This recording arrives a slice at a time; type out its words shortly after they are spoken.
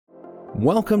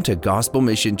Welcome to Gospel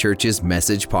Mission Church's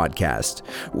Message Podcast.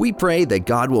 We pray that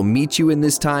God will meet you in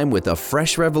this time with a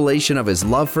fresh revelation of His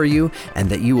love for you and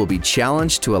that you will be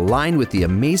challenged to align with the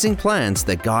amazing plans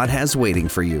that God has waiting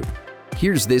for you.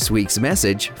 Here's this week's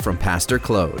message from Pastor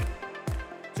Claude.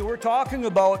 So we're talking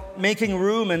about making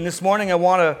room, and this morning I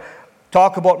want to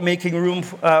talk about making room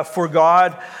for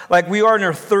God. Like, we are in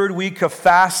our third week of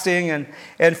fasting,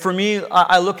 and for me,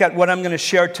 I look at what I'm going to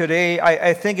share today.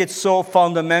 I think it's so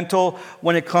fundamental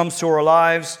when it comes to our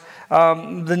lives.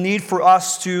 The need for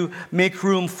us to make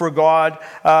room for God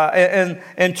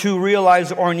and to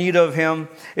realize our need of Him.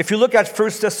 If you look at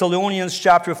 1 Thessalonians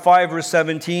chapter 5, verse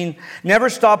 17, never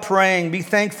stop praying. Be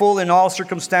thankful in all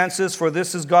circumstances, for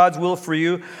this is God's will for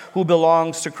you who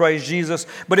belongs to Christ Jesus.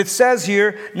 But it says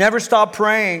here, never stop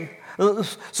praying.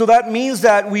 So that means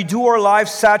that we do our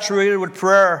lives saturated with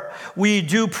prayer. We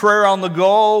do prayer on the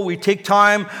go. We take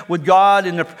time with God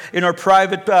in our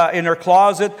private, in our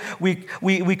closet. We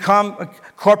come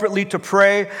corporately to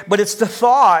pray. But it's the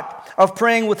thought of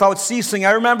praying without ceasing.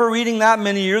 I remember reading that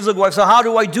many years ago. I said, how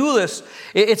do I do this?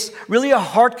 It's really a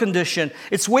heart condition.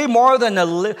 It's way more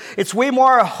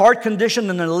a heart condition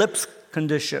than a lips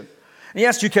condition. And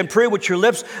yes, you can pray with your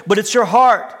lips, but it's your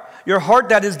heart. Your heart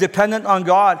that is dependent on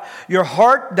God. Your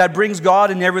heart that brings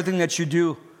God in everything that you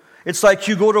do. It's like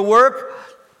you go to work,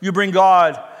 you bring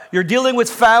God. You're dealing with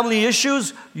family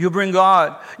issues, you bring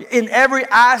God. In every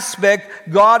aspect,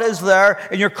 God is there,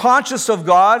 and you're conscious of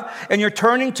God, and you're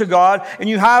turning to God, and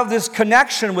you have this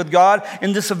connection with God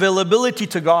and this availability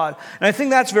to God. And I think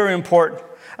that's very important.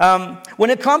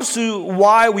 When it comes to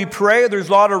why we pray, there's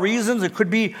a lot of reasons. I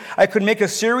could make a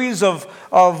series of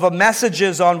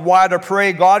messages on why to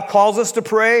pray. God calls us to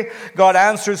pray. God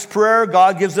answers prayer.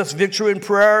 God gives us victory in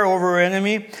prayer over our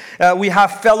enemy. We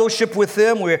have fellowship with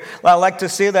Him. I like to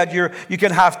say that you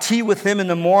can have tea with Him in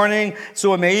the morning. It's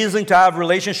so amazing to have a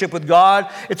relationship with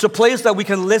God. It's a place that we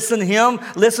can listen to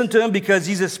Him because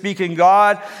He's a speaking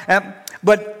God.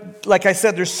 But like I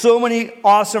said, there's so many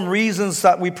awesome reasons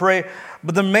that we pray.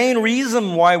 But the main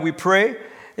reason why we pray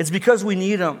is because we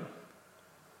need Him.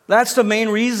 That's the main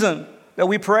reason that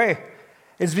we pray.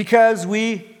 It's because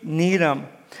we need Him.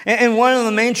 And one of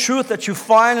the main truths that you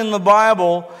find in the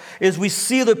Bible is we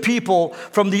see the people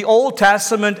from the Old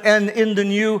Testament and in the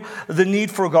New, the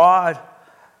need for God.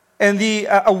 And the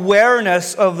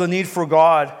awareness of the need for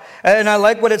God. And I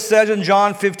like what it says in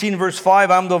John 15, verse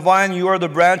 5. I'm the vine, you are the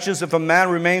branches. If a man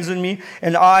remains in me,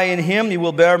 and I in him, he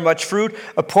will bear much fruit.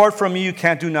 Apart from me, you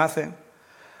can't do nothing.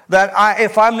 That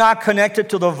if I'm not connected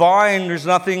to the vine, there's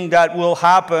nothing that will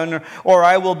happen, or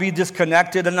I will be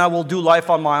disconnected and I will do life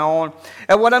on my own.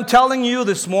 And what I'm telling you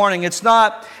this morning, it's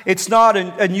not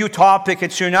a new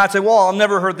topic. You're not saying, well, I've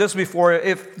never heard this before.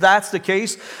 If that's the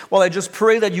case, well, I just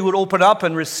pray that you would open up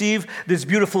and receive this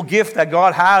beautiful gift that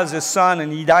God has, His Son,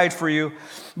 and He died for you.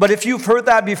 But if you've heard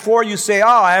that before, you say,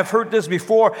 I have heard this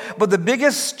before. But the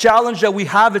biggest challenge that we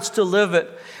have is to live it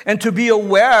and to be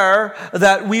aware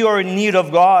that we are in need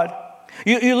of God.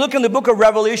 You look in the book of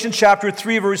Revelation chapter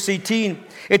 3, verse 18.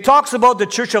 It talks about the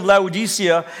church of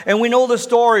Laodicea, and we know the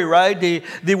story, right?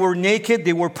 They were naked,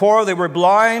 they were poor, they were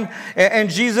blind, and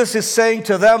Jesus is saying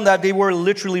to them that they were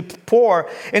literally poor.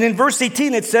 And in verse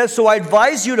 18 it says, so I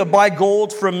advise you to buy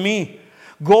gold from me.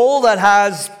 Gold that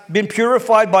has been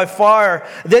purified by fire.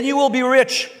 Then you will be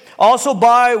rich. Also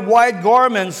buy white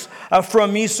garments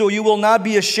from me, so you will not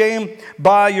be ashamed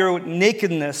by your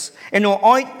nakedness. And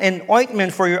an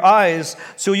ointment for your eyes,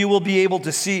 so you will be able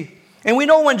to see. And we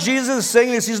know when Jesus is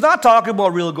saying this, He's not talking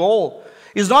about real gold.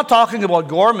 He's not talking about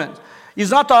garment.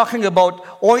 He's not talking about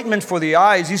ointment for the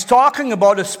eyes. He's talking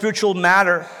about a spiritual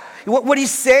matter. What He's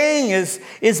saying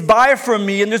is buy from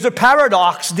me. And there's a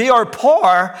paradox. They are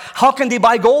poor. How can they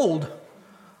buy gold?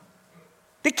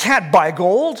 They can't buy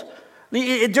gold.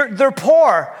 They're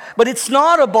poor. But it's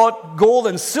not about gold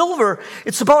and silver.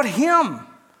 It's about Him.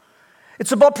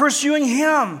 It's about pursuing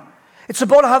Him. It's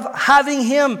about having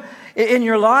Him in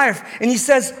your life. And He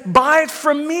says, buy it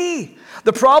from me.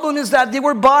 The problem is that they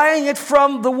were buying it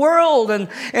from the world, and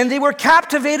they were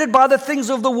captivated by the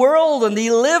things of the world, and they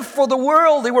lived for the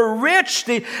world. They were rich.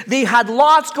 They had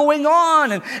lots going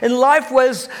on, and life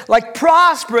was like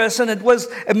prosperous, and it was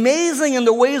amazing in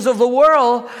the ways of the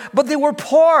world, but they were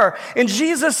poor. And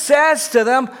Jesus says to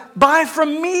them, buy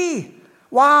from me.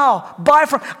 Wow,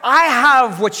 I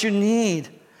have what you need.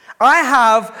 I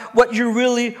have what you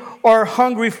really are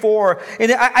hungry for.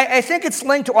 And I think it's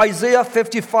linked to Isaiah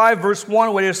 55 verse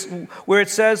 1 where it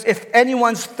says, if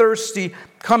anyone's thirsty,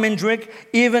 come and drink,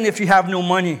 even if you have no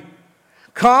money.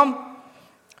 Come,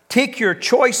 take your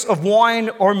choice of wine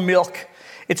or milk.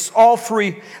 It's all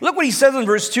free. Look what he says in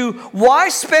verse 2. Why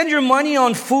spend your money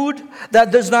on food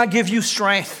that does not give you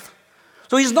strength?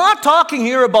 So he's not talking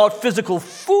here about physical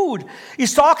food.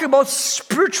 He's talking about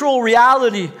spiritual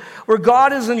reality where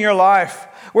God is in your life,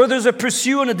 where there's a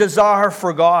pursuit and a desire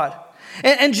for God.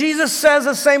 And Jesus says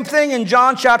the same thing in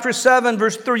John chapter 7,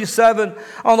 verse 37.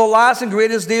 On the last and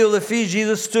greatest day of the feast,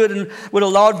 Jesus stood with a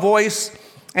loud voice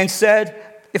and said,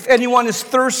 if anyone is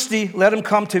thirsty, let him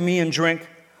come to me and drink.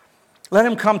 Let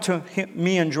him come to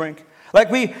me and drink. Like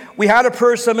we had a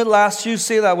prayer summit last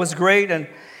Tuesday that was great. And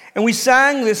we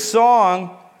sang this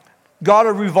song, God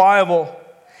of Revival.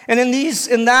 And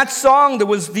in that song, there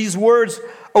was these words,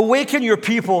 awaken your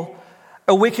people,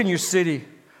 awaken your city.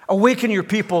 Awaken your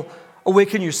people,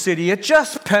 awaken your city. It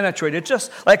just penetrated. It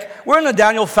just, like, we're in a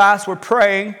Daniel fast. We're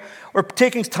praying. We're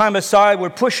taking time aside. We're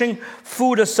pushing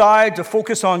food aside to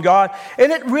focus on God.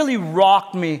 And it really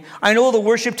rocked me. I know the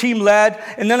worship team led,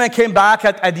 and then I came back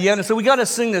at the end and said, we got to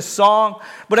sing this song.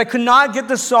 But I could not get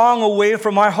the song away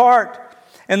from my heart.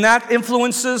 And that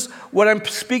influences what I'm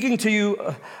speaking to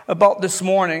you about this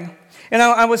morning. And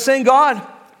I was saying, God,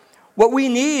 what we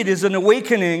need is an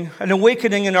awakening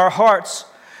in our hearts.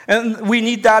 And we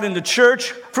need that in the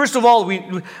church. First of all, we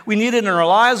need it in our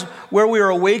lives where we are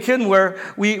awakened, where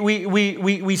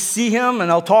we see Him, and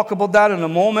I'll talk about that in a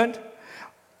moment.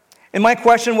 And my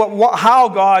question, how,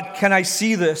 God, can I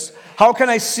see this? How can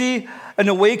I see an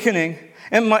awakening?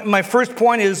 And my first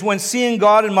point is when seeing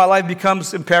God in my life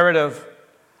becomes imperative.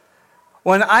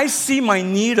 When I see my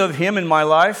need of Him in my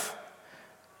life,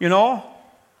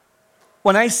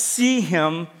 when I see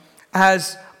Him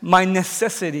as my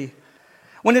necessity,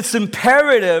 when it's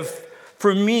imperative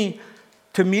for me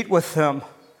to meet with Him.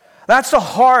 That's the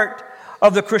heart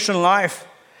of the Christian life.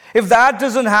 If that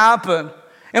doesn't happen,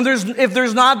 and if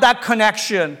there's not that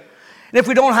connection, and if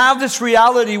we don't have this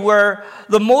reality where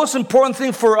the most important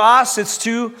thing for us is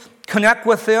to connect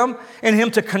with Him and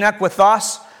Him to connect with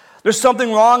us, there's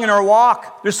something wrong in our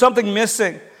walk. There's something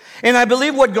missing. And I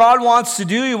believe what God wants to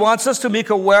do, He wants us to make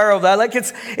aware of that. Like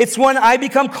it's when I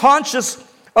become conscious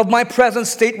of my present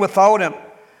state without Him.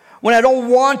 When I don't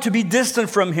want to be distant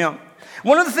from Him.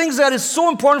 One of the things that is so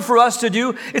important for us to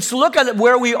do is to look at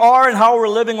where we are and how we're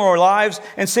living our lives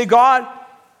and say, God,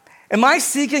 am I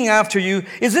seeking after You?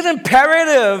 Is it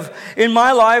imperative in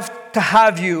my life to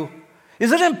have You?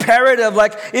 Is it imperative?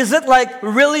 Is it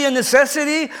really a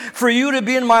necessity for You to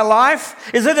be in my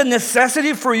life? Is it a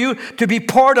necessity for You to be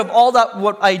part of all that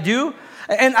what I do?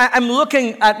 And I'm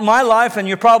looking at my life, and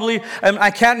you're probably,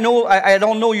 I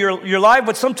don't know your life,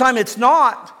 but sometimes it's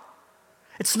not.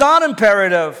 It's not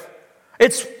imperative.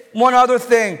 It's one other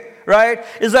thing, right?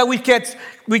 Is that we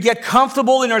get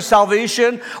comfortable in our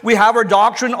salvation. We have our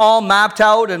doctrine all mapped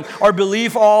out and our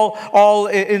belief all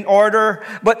in order.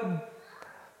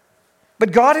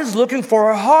 But God is looking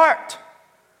for our heart,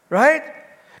 right?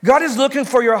 God is looking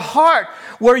for your heart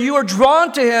where you are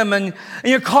drawn to Him and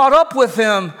you're caught up with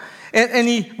Him. And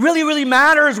He really, really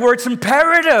matters, where it's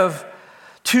imperative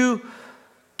to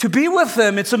be with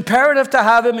Him. It's imperative to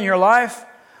have Him in your life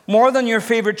more than your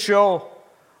favorite show,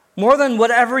 more than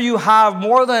whatever you have,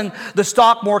 more than the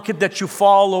stock market that you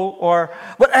follow or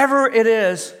whatever it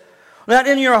is. That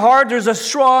in your heart there's a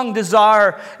strong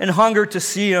desire and hunger to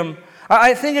see Him.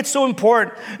 I think it's so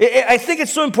important. I think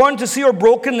it's so important to see our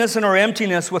brokenness and our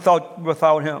emptiness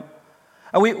without Him.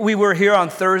 We were here on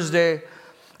Thursday,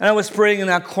 and I was praying in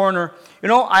that corner.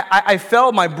 I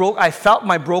felt my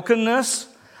brokenness.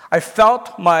 I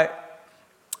felt my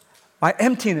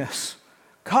emptiness.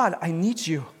 God, I need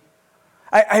You.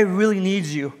 I really need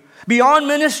You. Beyond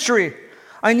ministry,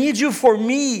 I need You for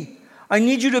me. I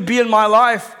need You to be in my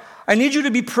life. I need You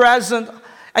to be present.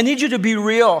 I need You to be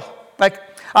real.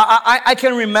 I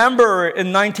can remember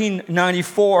in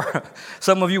 1994,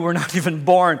 some of you were not even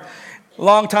born, a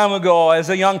long time ago, as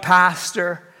a young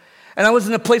pastor. And I was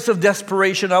in a place of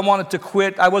desperation. I wanted to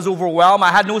quit. I was overwhelmed. I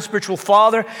had no spiritual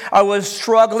father. I was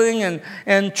struggling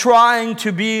and trying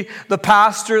to be the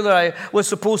pastor that I was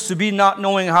supposed to be, not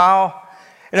knowing how.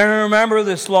 And I remember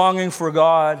this longing for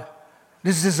God,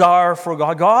 this desire for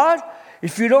God. God,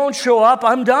 if You don't show up,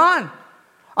 I'm done.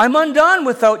 I'm undone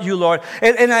without You, Lord.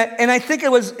 And I think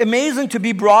it was amazing to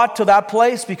be brought to that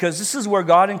place, because this is where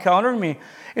God encountered me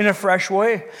in a fresh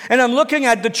way. And I'm looking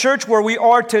at the church where we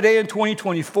are today in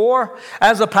 2024.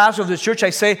 As a pastor of this church, I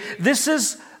say, this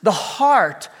is the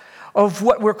heart of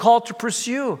what we're called to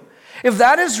pursue. If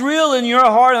that is real in your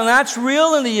heart and that's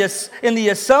real in the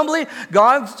assembly,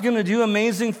 God's going to do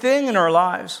amazing thing in our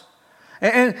lives.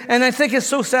 And I think it's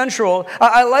so central.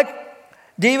 I like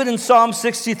David in Psalm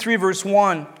 63 verse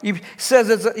 1, he says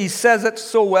it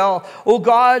so well. "O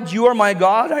God, you are my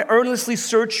God. I earnestly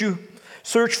search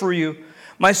for you.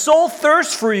 My soul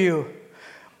thirsts for you.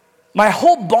 My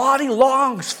whole body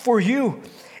longs for you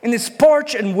in this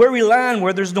parched and weary land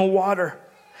where there's no water.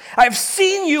 I have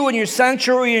seen you in your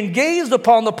sanctuary and gazed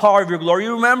upon the power of your glory."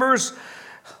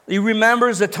 He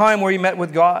remembers the time where he met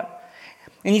with God.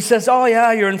 And he says, "Oh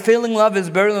yeah, your unfailing love is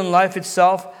better than life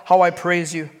itself. How I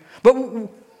praise you." But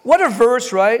what a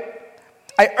verse, right?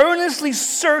 "I earnestly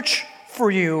search for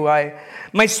you.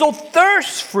 My soul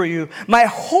thirsts for you. My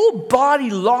whole body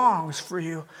longs for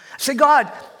you." I say,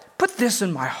 God, put this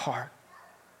in my heart.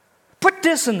 Put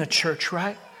this in the church,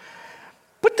 right?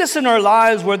 Put this in our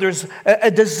lives where there's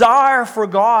a desire for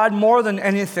God more than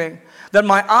anything. That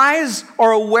my eyes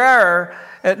are aware,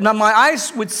 now my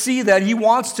eyes would see that He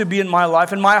wants to be in my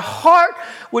life, and my heart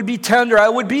would be tender. I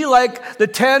would be like the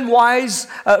 10 wise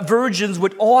virgins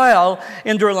with oil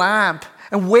in their lamp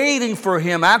and waiting for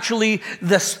Him. Actually,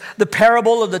 the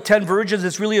parable of the 10 virgins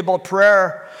is really about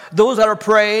prayer. Those that are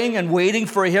praying and waiting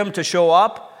for Him to show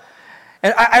up.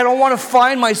 And I don't want to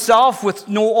find myself with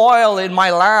no oil in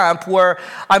my lamp where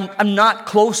I'm not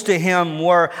close to Him,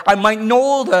 where I might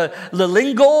know the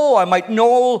lingo, I might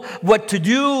know what to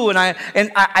do, and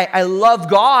I love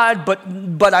God,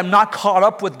 but I'm not caught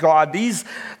up with God. These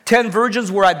 10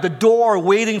 virgins were at the door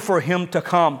waiting for Him to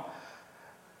come.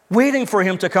 Waiting for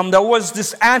Him to come. There was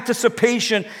this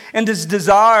anticipation and this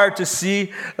desire to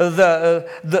see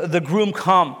the groom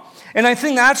come. And I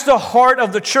think that's the heart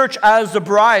of the church as the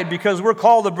bride, because we're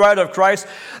called the bride of Christ.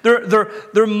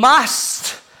 There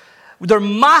must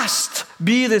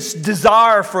be this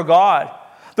desire for God.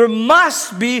 There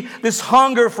must be this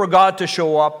hunger for God to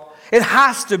show up. It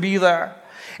has to be there.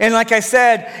 And like I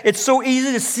said, it's so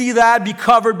easy to see that be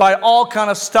covered by all kind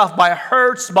of stuff, by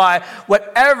hurts, by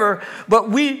whatever.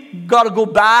 But we got to go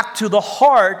back to the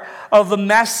heart of the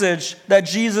message that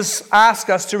Jesus asked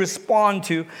us to respond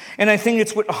to. And I think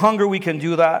it's with hunger we can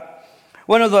do that.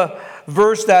 One of the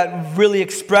verse that really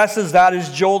expresses that is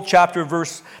Joel chapter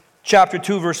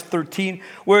 2, verse 13,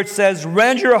 where it says,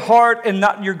 "Rend your heart and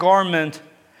not your garment.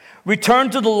 Return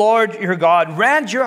to the Lord your God. Rend your